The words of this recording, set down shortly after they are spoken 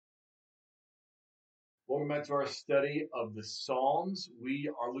Welcome back to our study of the Psalms.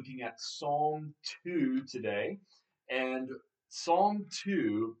 We are looking at Psalm 2 today. And Psalm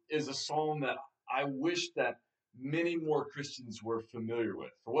 2 is a psalm that I wish that many more Christians were familiar with.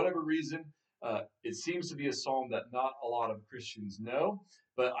 For whatever reason, it seems to be a psalm that not a lot of Christians know.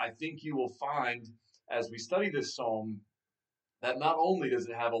 But I think you will find as we study this psalm that not only does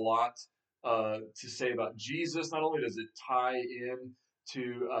it have a lot to say about Jesus, not only does it tie in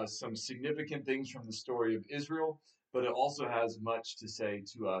to some significant things from the story of Israel, but it also has much to say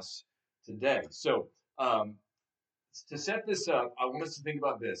to us today. So, to set this up, I want us to think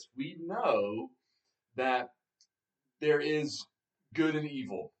about this. We know that there is good and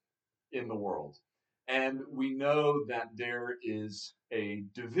evil in the world, and we know that there is a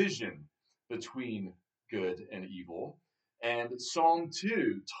division between good and evil. And Psalm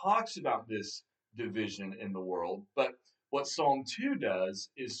 2 talks about this division in the world. But what Psalm 2 does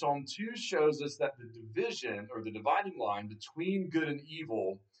is Psalm 2 shows us that the division or the dividing line between good and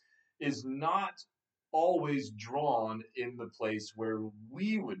evil is not always drawn in the place where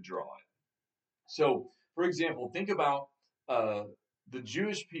we would draw it. So, for example, think about uh, the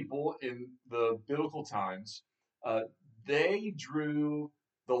Jewish people in the biblical times. Uh, they drew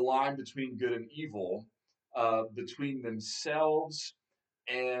the line between good and evil between themselves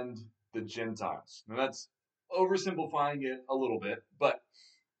and the Gentiles. Now, that's oversimplifying it a little bit, but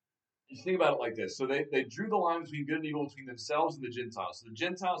you think about it like this. So they drew the line between good and evil between themselves and the Gentiles. So the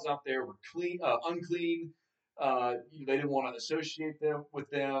Gentiles out there were unclean. They didn't want to associate them with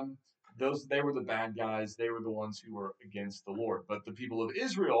them. They were the bad guys. They were the ones who were against the Lord. But the people of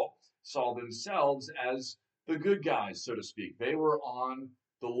Israel saw themselves as the good guys, so to speak. They were on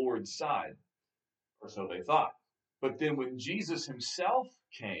the Lord's side, or so they thought. But then when Jesus himself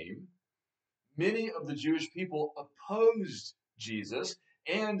came, many of the Jewish people opposed Jesus,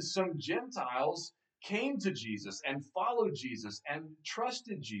 and some Gentiles came to Jesus and followed Jesus and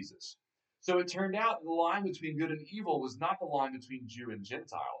trusted Jesus. So it turned out the line between good and evil was not the line between Jew and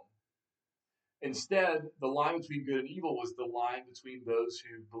Gentile. Instead, the line between good and evil was the line between those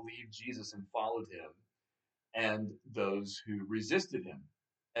who believed Jesus and followed him and those who resisted him.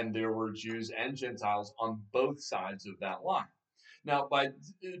 And there were Jews and Gentiles on both sides of that line. Now, by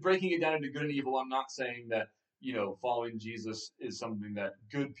breaking it down into good and evil, I'm not saying that, following Jesus is something that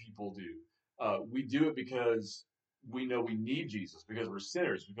good people do. We do it because we know we need Jesus, because we're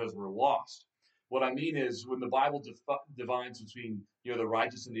sinners, because we're lost. What I mean is when the Bible divides between, the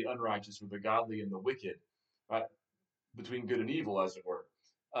righteous and the unrighteous, or the godly and the wicked, right? Between good and evil, as it were.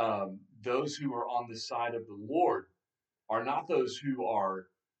 Those who are on the side of the Lord are not those who are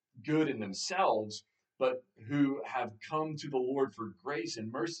good in themselves, but who have come to the Lord for grace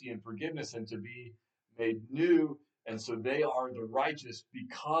and mercy and forgiveness and to be made new. And so they are the righteous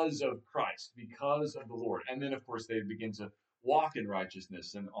because of Christ, because of the Lord. And then, of course, they begin to walk in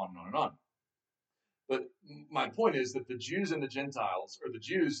righteousness and on and on and on. But my point is that the Jews and the Gentiles, or the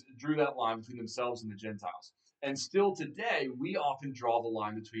Jews, drew that line between themselves and the Gentiles. And still today, we often draw the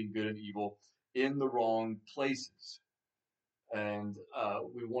line between good and evil in the wrong places. And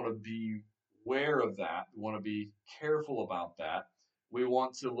we want to be aware of that. We want to be careful about that. We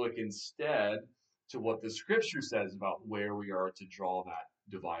want to look instead to what the scripture says about where we are to draw that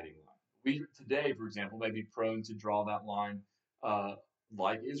dividing line. We today, for example, may be prone to draw that line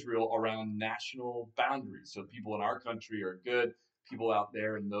like Israel around national boundaries. So people in our country are good, people out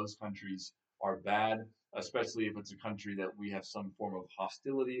there in those countries are bad, especially if it's a country that we have some form of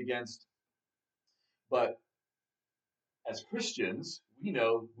hostility against. But as Christians, we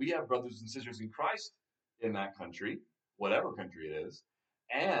know we have brothers and sisters in Christ in that country, whatever country it is.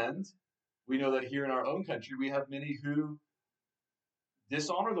 And we know that here in our own country, we have many who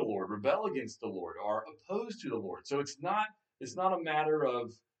dishonor the Lord, rebel against the Lord, are opposed to the Lord. So it's not a matter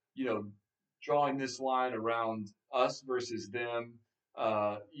of, drawing this line around us versus them,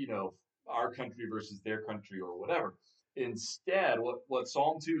 our country versus their country or whatever. Instead, what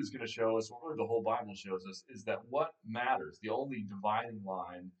Psalm 2 is going to show us, what really the whole Bible shows us, is that what matters, the only dividing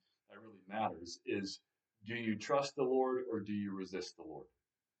line that really matters, is do you trust the Lord or do you resist the Lord?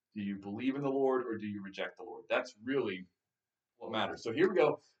 Do you believe in the Lord or do you reject the Lord? That's really what matters. So here we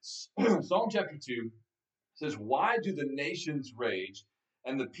go. Psalm chapter 2 says, "Why do the nations rage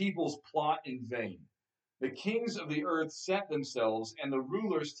and the peoples plot in vain? The kings of the earth set themselves, and the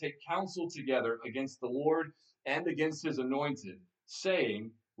rulers take counsel together against the Lord and against his anointed,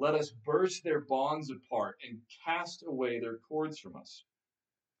 saying, Let us burst their bonds apart and cast away their cords from us.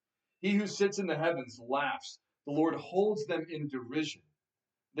 He who sits in the heavens laughs. The Lord holds them in derision.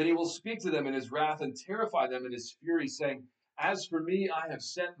 Then he will speak to them in his wrath and terrify them in his fury, saying, As for me, I have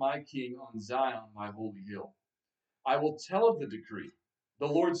set my king on Zion, my holy hill. I will tell of the decree. The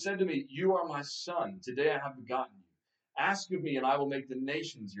Lord said to me, You are my son. Today I have begotten you. Ask of me, and I will make the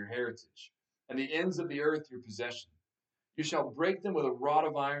nations your heritage, and the ends of the earth your possession. You shall break them with a rod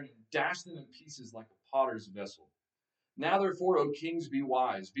of iron and dash them in pieces like a potter's vessel. Now, therefore, O kings, be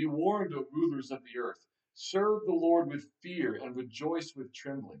wise. Be warned, O rulers of the earth. Serve the Lord with fear and rejoice with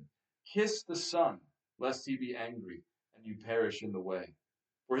trembling. Kiss the Son, lest he be angry and you perish in the way.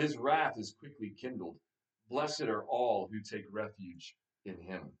 For his wrath is quickly kindled. Blessed are all who take refuge in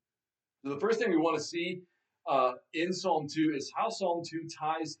him. So, the first thing we want to see in Psalm 2 is how Psalm 2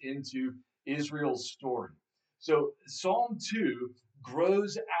 ties into Israel's story. So, Psalm 2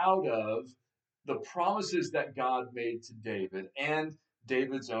 grows out of the promises that God made to David and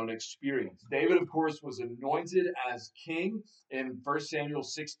David's own experience. David, of course, was anointed as king in 1 Samuel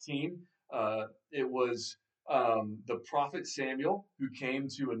 16. It was the prophet Samuel who came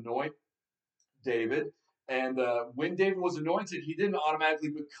to anoint David. And when David was anointed, he didn't automatically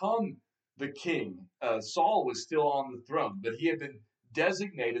become the king. Saul was still on the throne, but he had been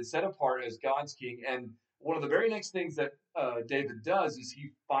designated, set apart as God's king. And one of the very next things that David does is he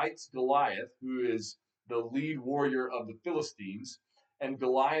fights Goliath, who is the lead warrior of the Philistines. And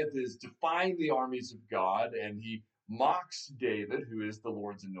Goliath is defying the armies of God, and he mocks David, who is the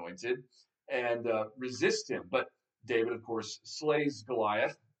Lord's anointed, and resists him. But David, of course, slays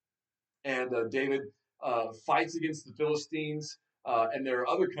Goliath, and David fights against the Philistines. And there are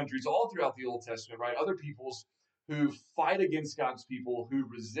other countries all throughout the Old Testament, right? Other peoples who fight against God's people, who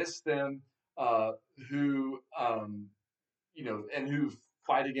resist them, uh, who and who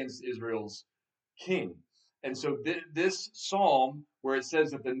fight against Israel's king. And so this psalm, where it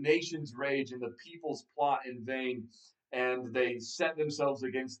says that the nations rage and the peoples plot in vain, and they set themselves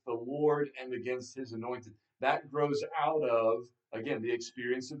against the Lord and against his anointed, that grows out of, again, the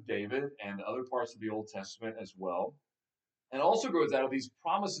experience of David and other parts of the Old Testament as well. And also grows out of these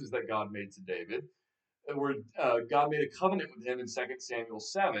promises that God made to David, where God made a covenant with him in 2 Samuel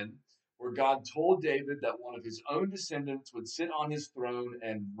 7, where God told David that one of his own descendants would sit on his throne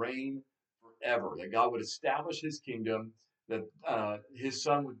and reign forever, that God would establish his kingdom, that his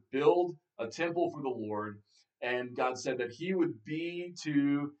son would build a temple for the Lord, and God said that he would be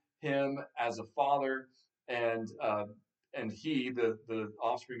to him as a father, and he, the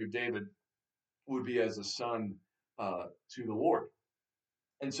offspring of David, would be as a son to the Lord.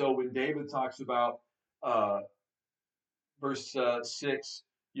 And so when David talks about uh, verse 6,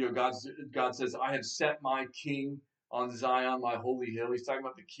 God says, I have set my king on Zion, my holy hill. He's talking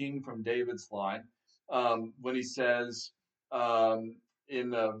about the king from David's line. When he says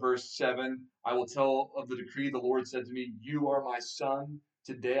in verse 7, I will tell of the decree, the Lord said to me, You are my son.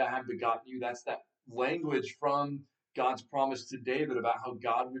 Today I have begotten you. That's that language from God's promise to David about how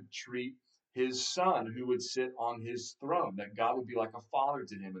God would treat his son who would sit on his throne, that God would be like a father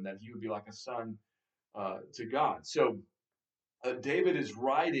to him and that he would be like a son to God. So David is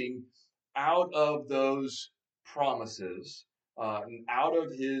writing out of those promises, and out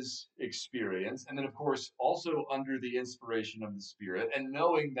of his experience, and then, of course, also under the inspiration of the Spirit, and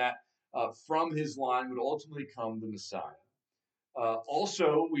knowing that from his line would ultimately come the Messiah.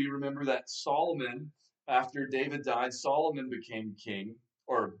 Also, we remember that Solomon, after David died, Solomon became king,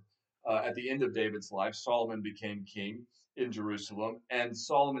 or at the end of David's life, Solomon became king in Jerusalem, and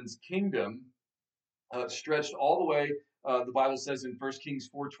Solomon's kingdom stretched all the way. The Bible says in 1 Kings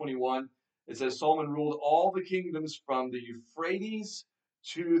 4:21, it says Solomon ruled all the kingdoms from the Euphrates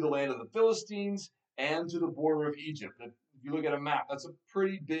to the land of the Philistines and to the border of Egypt. If you look at a map, that's a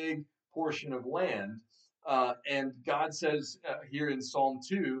pretty big portion of land. And God says here in Psalm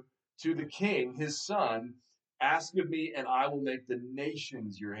 2 to the king, his son, ask of me and I will make the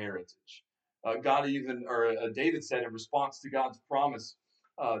nations your heritage. David said in response to God's promise,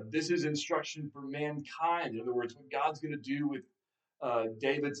 this is instruction for mankind. In other words, what God's going to do with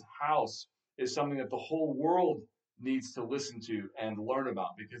David's house is something that the whole world needs to listen to and learn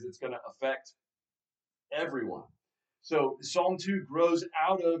about because it's going to affect everyone. So Psalm 2 grows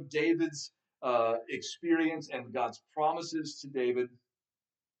out of David's experience and God's promises to David.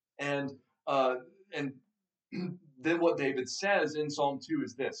 And uh, and then what David says in Psalm 2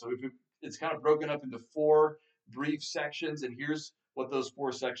 is this. So it's kind of broken up into four brief sections, and here's what those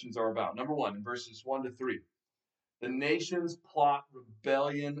four sections are about. Number one, in verses 1 to 3, the nations plot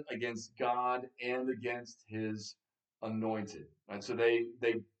rebellion against God and against his anointed. Right? So they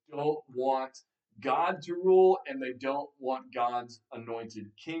don't want God to rule, and they don't want God's anointed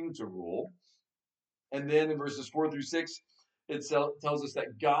king to rule. And then in verses 4 through 6, it tells us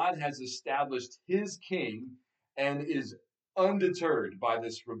that God has established his king and is undeterred by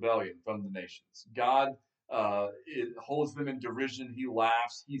this rebellion from the nations. God it holds them in derision. He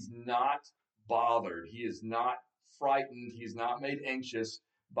laughs. He's not bothered. He is not frightened. He's not made anxious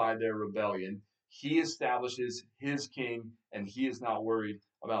by their rebellion. He establishes his king, and he is not worried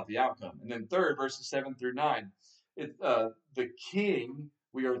about the outcome. And then third, verses 7 through 9, the king,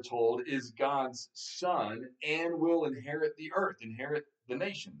 we are told, is God's son and will inherit the earth, inherit the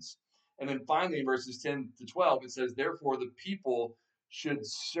nations. And then finally, in verses 10 to 12, it says, therefore, the people should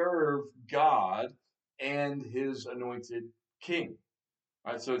serve God and his anointed king.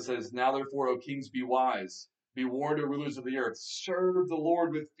 All right, so it says, now therefore, O kings, be wise, be warned, O rulers of the earth, serve the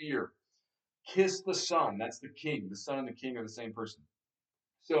Lord with fear, kiss the Son. That's the king. The Son and the king are the same person.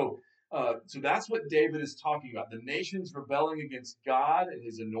 So that's what David is talking about. The nations rebelling against God and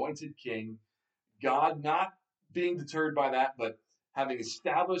his anointed king. God not being deterred by that, but having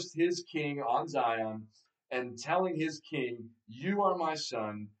established his king on Zion and telling his king, you are my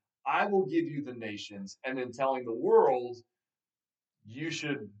son, I will give you the nations, and then telling the world, you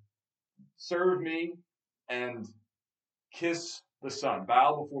should serve me and kiss the Son,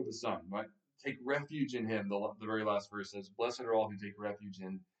 bow before the Son, right? Take refuge in him. The very last verse says, blessed are all who take refuge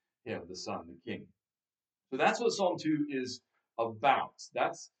in him, the Son, the King. So that's what Psalm 2 is about.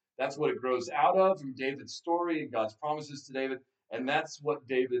 That's what it grows out of from David's story and God's promises to David. And that's what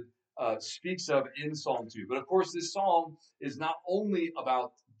David speaks of in Psalm 2. But of course, this psalm is not only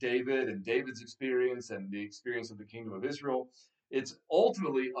about David and David's experience and the experience of the kingdom of Israel. It's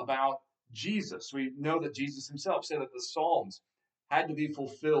ultimately about Jesus. We know that Jesus himself said that the Psalms had to be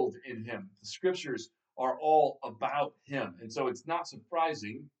fulfilled in him. The scriptures are all about him. And so it's not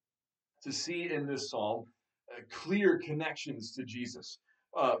surprising to see in this psalm clear connections to Jesus.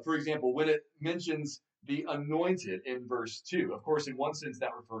 For example, when it mentions the anointed in verse 2, of course, in one sense,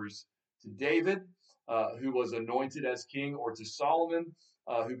 that refers to David, who was anointed as king, or to Solomon,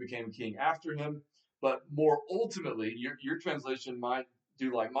 who became king after him. But more ultimately, your translation might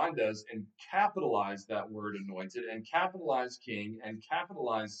do like mine does and capitalize that word anointed and capitalize king and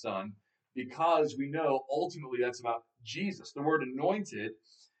capitalize son, because we know ultimately that's about Jesus. The word anointed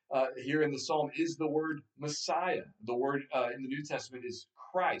here in the psalm is the word Messiah. The word in the New Testament is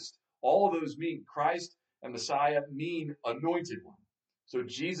Christ. All of those mean Christ, and Messiah mean anointed one. So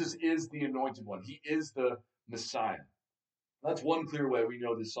Jesus is the anointed one. He is the Messiah. That's one clear way we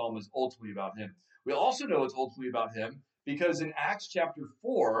know this psalm is ultimately about him. We also know it's ultimately about him because in Acts chapter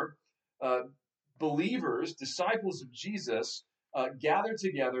 4, uh, believers, disciples of Jesus, gather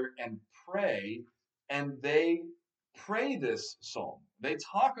together and pray, and they pray this psalm. They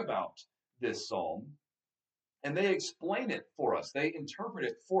talk about this psalm, and they explain it for us. They interpret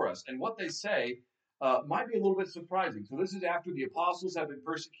it for us. And what they say might be a little bit surprising. So this is after the apostles have been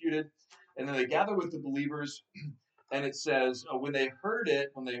persecuted, and then they gather with the believers, and it says when they heard it,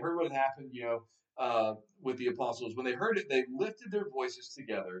 when they heard what had happened, with the apostles, when they heard it, they lifted their voices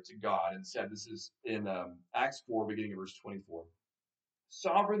together to God and said, this is in Acts 4, beginning of verse 24.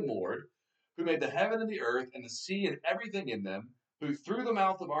 Sovereign Lord, who made the heaven and the earth and the sea and everything in them, who through the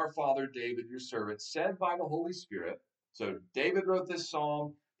mouth of our father David, your servant, said by the Holy Spirit. So David wrote this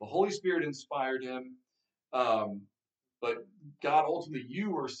psalm. The Holy Spirit inspired him. But God, ultimately,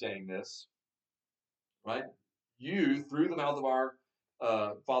 you were saying this, right? You, through the mouth of our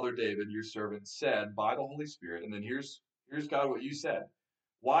father David, your servant, said by the Holy Spirit. And then here's God, what you said.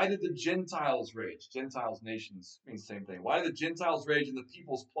 Why did the Gentiles rage? Gentiles, nations, means the same thing. Why did the Gentiles rage and the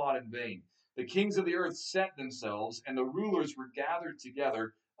peoples plot in vain? The kings of the earth set themselves, and the rulers were gathered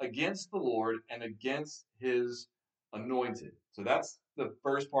together against the Lord and against his anointed. So that's the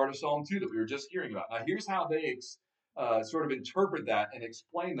first part of Psalm 2 that we were just hearing about. Now, here's how they sort of interpret that and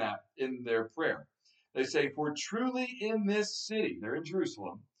explain that in their prayer. They say, for truly in this city, they're in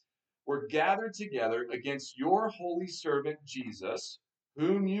Jerusalem, were gathered together against your holy servant Jesus,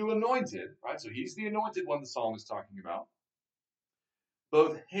 whom you anointed, right? So he's the anointed one the psalm is talking about.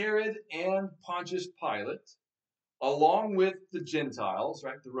 Both Herod and Pontius Pilate, along with the Gentiles,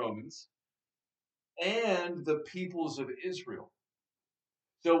 right? The Romans, and the peoples of Israel.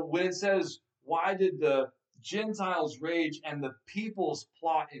 So when it says, why did the Gentiles rage and the peoples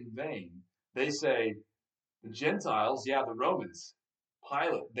plot in vain? They say, the Gentiles, yeah, the Romans,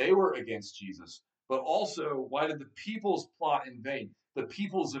 Pilate, they were against Jesus. But also, why did the peoples plot in vain? The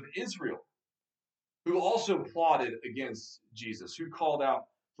peoples of Israel, who also plotted against Jesus, who called out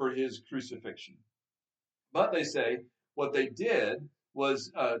for his crucifixion. But they say what they did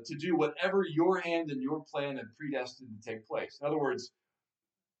was to do whatever your hand and your plan had predestined to take place. In other words,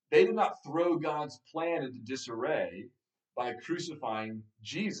 they did not throw God's plan into disarray by crucifying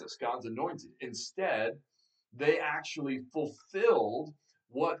Jesus, God's anointed. Instead, they actually fulfilled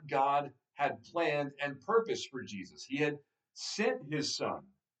what God had planned and purposed for Jesus. He had sent his son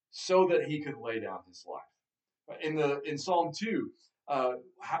so that he could lay down his life. In Psalm 2,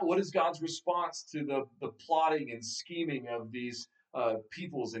 what is God's response to the plotting and scheming of these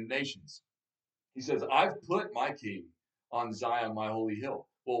peoples and nations? He says, I've put my king on Zion, my holy hill.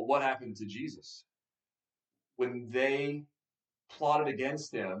 Well, what happened to Jesus? When they plotted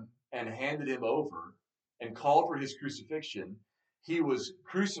against him and handed him over and called for his crucifixion, he was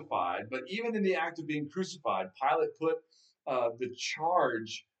crucified. But even in the act of being crucified, Pilate put the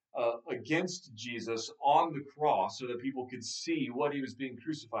charge against Jesus on the cross so that people could see what he was being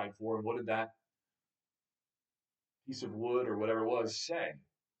crucified for. And what did that piece of wood or whatever it was say?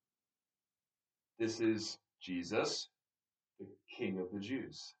 This is Jesus, the King of the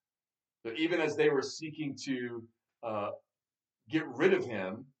Jews. So even as they were seeking to get rid of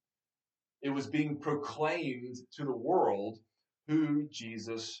him, it was being proclaimed to the world who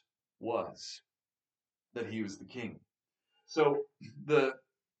Jesus was, that he was the king. So the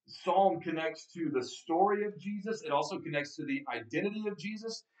psalm connects to the story of Jesus. It also connects to the identity of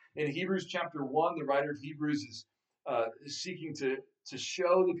Jesus. In Hebrews chapter 1, the writer of Hebrews is seeking to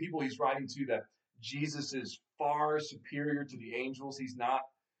show the people he's writing to that Jesus is far superior to the angels. He's not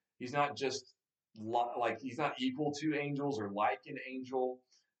just like he's not equal to angels or like an angel,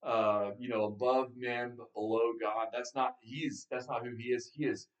 above men but below God. That's not who he is. He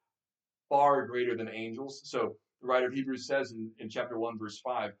is far greater than angels. So the writer of Hebrews says in chapter 1, verse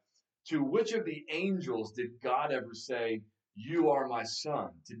 5, to which of the angels did God ever say, you are my son,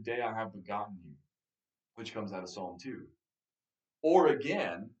 today I have begotten you? Which comes out of Psalm 2. Or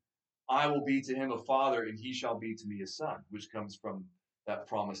again, I will be to him a father, and he shall be to me a son, which comes from that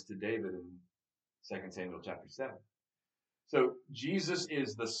promise to David in 2 Samuel chapter 7. So Jesus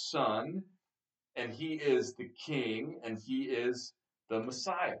is the Son, and he is the King, and he is the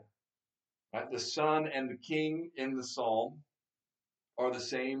Messiah. Right? The Son and the King in the Psalm are the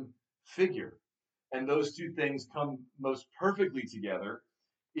same figure. And those two things come most perfectly together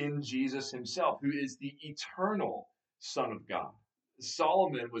in Jesus himself, who is the eternal Son of God.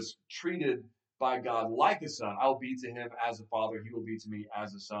 Solomon was treated by God like a son. I'll be to him as a father, he will be to me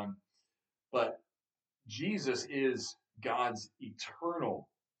as a son. But Jesus is God's eternal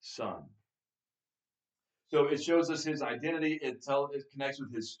Son. So it shows us his identity, it connects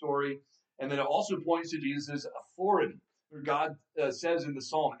with his story, and then it also points to Jesus' authority. God says in the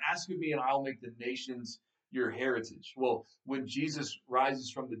psalm, ask of me and I'll make the nations your heritage. Well, when Jesus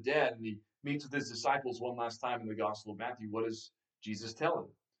rises from the dead and he meets with his disciples one last time in the Gospel of Matthew, what does Jesus tell him?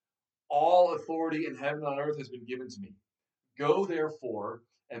 All authority in heaven and on earth has been given to me. Go therefore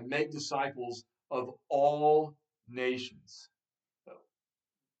and make disciples of all nations.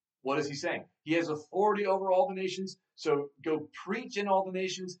 What is he saying? He has authority over all the nations. So go preach in all the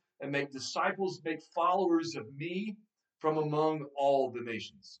nations and make disciples, make followers of me from among all the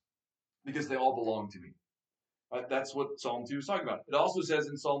nations, because they all belong to me. Right? That's what Psalm 2 is talking about. It also says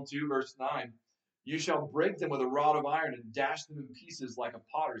in Psalm 2, verse 9, you shall break them with a rod of iron and dash them in pieces like a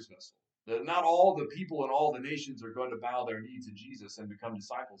potter's vessel. That not all the people and all the nations are going to bow their knee to Jesus and become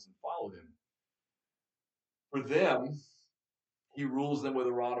disciples and follow him. For them, he rules them with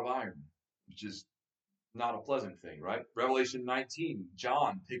a rod of iron, which is not a pleasant thing, right? Revelation 19,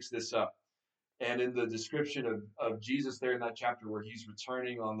 John picks this up. And in the description of Jesus there in that chapter where he's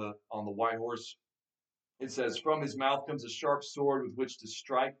returning on the white horse, it says, from his mouth comes a sharp sword with which to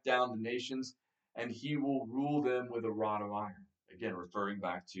strike down the nations, and he will rule them with a rod of iron. Again, referring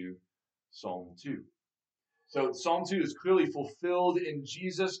back to Psalm 2. So Psalm 2 is clearly fulfilled in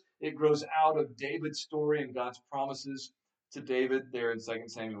Jesus. It grows out of David's story and God's promises to David there in 2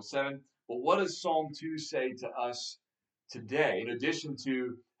 Samuel 7. But what does Psalm 2 say to us today? In addition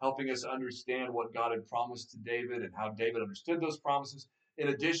to helping us understand what God had promised to David and how David understood those promises, in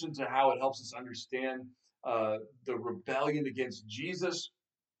addition to how it helps us understand the rebellion against Jesus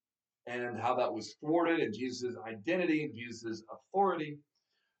and how that was thwarted and Jesus' identity and Jesus' authority,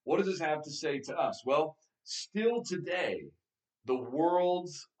 what does this have to say to us? Well, still today, the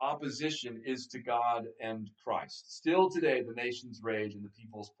world's opposition is to God and Christ. Still today, the nations rage and the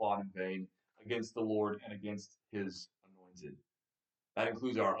peoples plot in vain against the Lord and against his anointed. That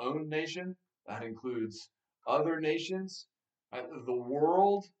includes our own nation. That includes other nations. The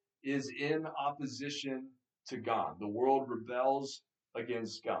world is in opposition to God. The world rebels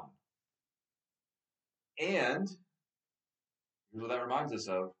against God. And here's what that reminds us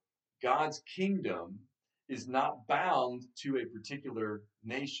of. God's kingdom is not bound to a particular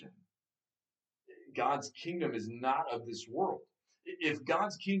nation. God's kingdom is not of this world. If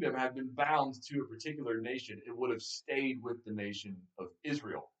God's kingdom had been bound to a particular nation, it would have stayed with the nation of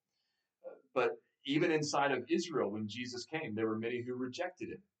Israel. But even inside of Israel, when Jesus came, there were many who rejected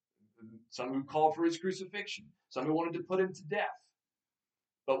him. Some who called for his crucifixion, some who wanted to put him to death.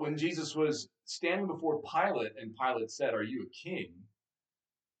 But when Jesus was standing before Pilate and Pilate said, "Are you a king?"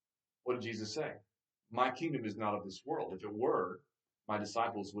 What did Jesus say? "My kingdom is not of this world. If it were, my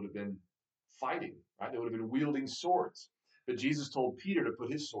disciples would have been fighting, right? They would have been wielding swords." But Jesus told Peter to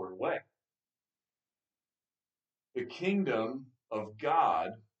put his sword away. The kingdom of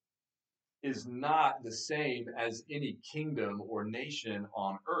God is not the same as any kingdom or nation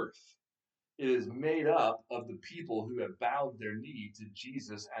on earth. It is made up of the people who have bowed their knee to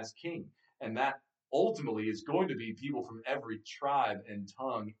Jesus as king. And that ultimately is going to be people from every tribe and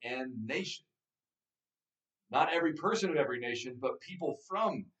tongue and nation. Not every person of every nation, but people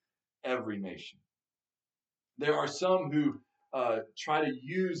from every nation. There are some who try to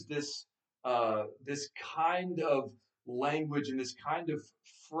use this kind of language and this kind of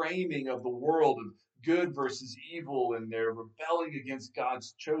framing of the world of good versus evil, and they're rebelling against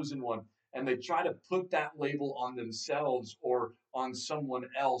God's chosen one. And they try to put that label on themselves or on someone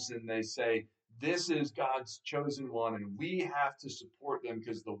else, and they say, "This is God's chosen one, and we have to support them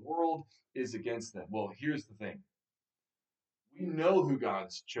because the world is against them." Well, here's the thing. We know who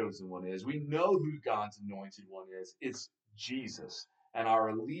God's chosen one is. We know who God's anointed one is. It's Jesus. And our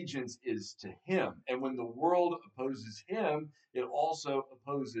allegiance is to him. And when the world opposes him, it also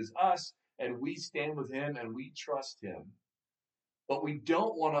opposes us. And we stand with him and we trust him. But we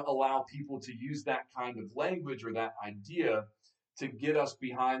don't want to allow people to use that kind of language or that idea to get us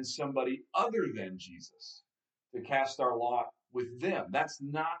behind somebody other than Jesus, to cast our lot with them. That's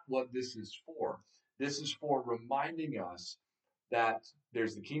not what this is for. This is for reminding us that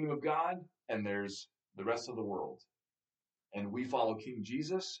there's the kingdom of God and there's the rest of the world. And we follow King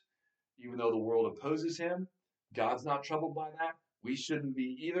Jesus, even though the world opposes him. God's not troubled by that. We shouldn't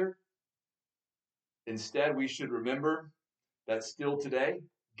be either. Instead, we should remember that still today,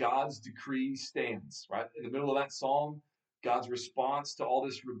 God's decree stands, right? In the middle of that psalm, God's response to all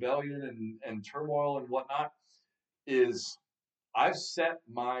this rebellion and turmoil and whatnot is, "I've set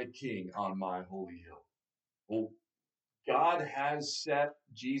my king on my holy hill." Well, God has set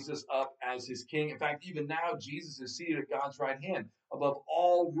Jesus up as his king. In fact, even now, Jesus is seated at God's right hand above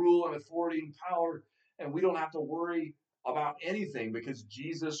all rule and authority and power. And we don't have to worry about anything because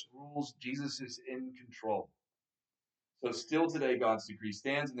Jesus rules. Jesus is in control. So still today, God's decree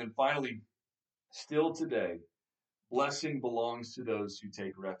stands. And then finally, still today, blessing belongs to those who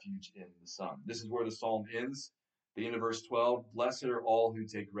take refuge in the Son. This is where the psalm ends. The end of verse 12, "Blessed are all who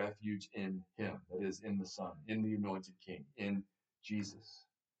take refuge in him," that is, in the Son, in the anointed King, in Jesus.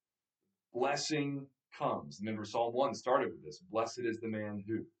 Blessing comes. Remember, Psalm 1 started with this. Blessed is the man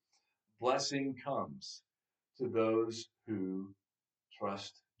who. Blessing comes to those who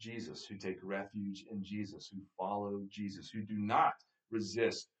trust Jesus, who take refuge in Jesus, who follow Jesus, who do not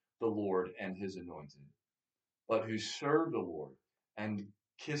resist the Lord and his anointed, but who serve the Lord and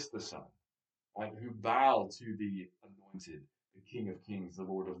kiss the Son, right? Who bow to the anointed, the King of Kings, the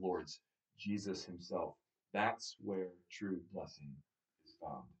Lord of Lords, Jesus himself. That's where true blessing is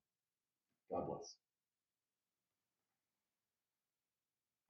found. God bless.